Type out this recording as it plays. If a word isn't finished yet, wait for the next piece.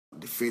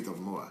faith of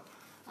Noah.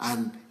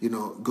 And,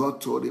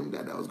 God told him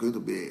that there was going to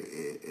be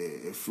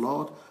a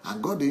flood.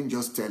 And God didn't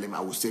just tell him,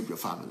 I will save your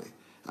family.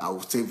 I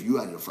will save you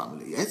and your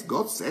family. Yes,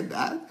 God said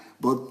that,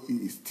 but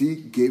he still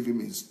gave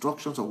him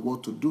instructions of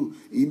what to do.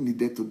 He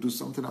needed to do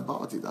something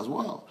about it as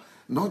well.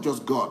 Not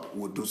just God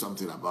would do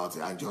something about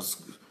it and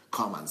just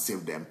come and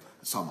save them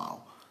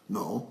somehow.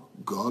 No,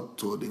 God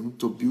told him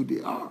to build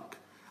the ark.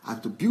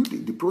 And to build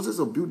it, the process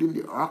of building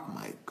the ark,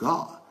 my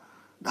God,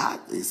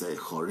 that is a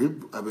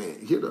horrible,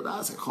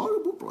 that's a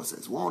horrible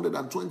process.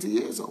 120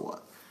 years or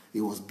what?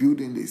 He was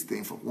building this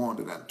thing for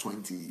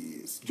 120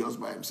 years just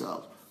by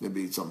himself.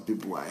 Maybe some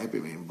people were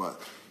helping him,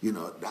 but he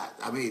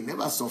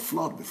never saw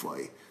flood before.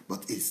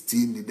 But he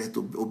still needed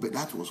to obey.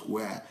 That was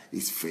where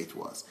his faith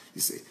was.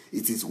 You see,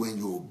 it is when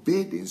you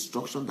obey the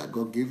instruction that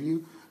God gave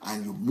you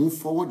and you move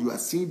forward, you are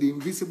seeing the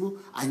invisible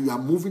and you are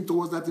moving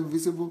towards that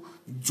invisible,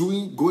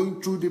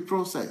 going through the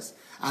process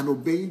and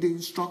obeying the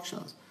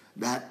instructions.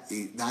 That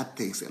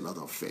takes a lot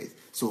of faith.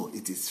 So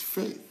it is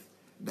faith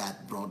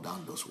that brought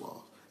down those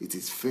walls. It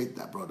is faith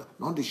that brought down,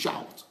 not the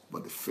shout,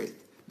 but the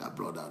faith that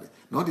brought down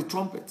not the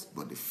trumpet,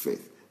 but the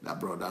faith that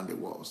brought down the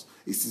walls.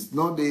 It is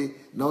not the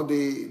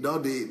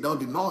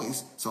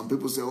noise. Some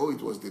people say, oh,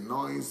 it was the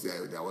noise,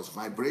 there was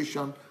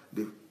vibration.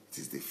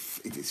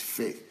 It is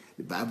faith.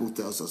 The Bible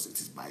tells us it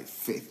is by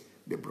faith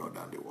they brought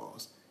down the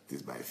walls. It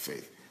is by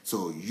faith.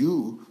 So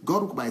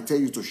God might tell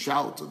you to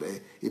shout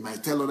today. He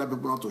might tell other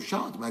people not to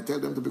shout. He might tell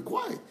them to be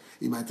quiet.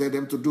 He might tell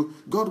them to do,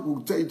 God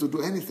will tell you to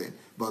do anything.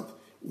 But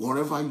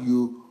whatever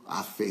you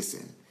are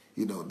facing,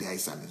 there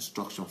is an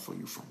instruction for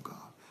you from God.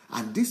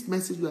 And this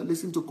message you are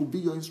listening to could be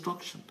your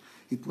instruction.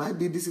 It might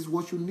be this is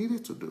what you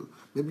needed to do.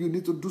 Maybe you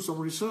need to do some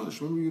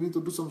research. Maybe you need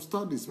to do some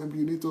studies. Maybe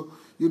you need to,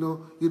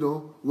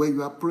 where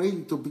you are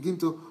praying to begin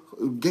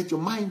to get your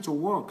mind to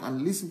work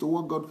and listen to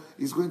what God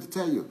is going to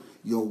tell you.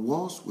 Your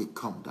walls will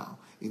come down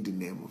in the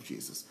name of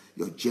Jesus.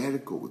 Your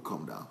Jericho will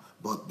come down.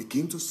 But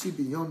begin to see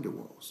beyond the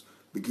walls.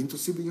 Begin to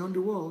see beyond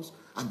the walls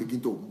and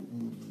begin to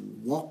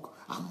walk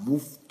and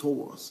move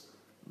towards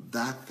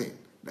that thing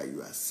that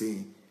you are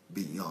seeing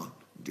beyond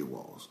the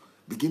walls.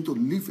 Begin to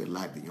live a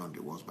life beyond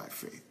the walls by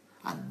faith.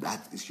 And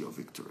that is your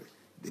victory.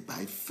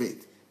 By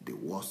faith, the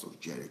walls of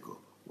Jericho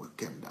will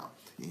come down.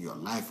 In your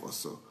life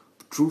also,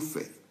 through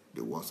faith,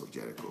 the walls of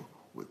Jericho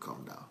will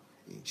come down.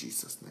 In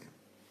Jesus' name,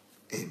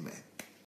 amen.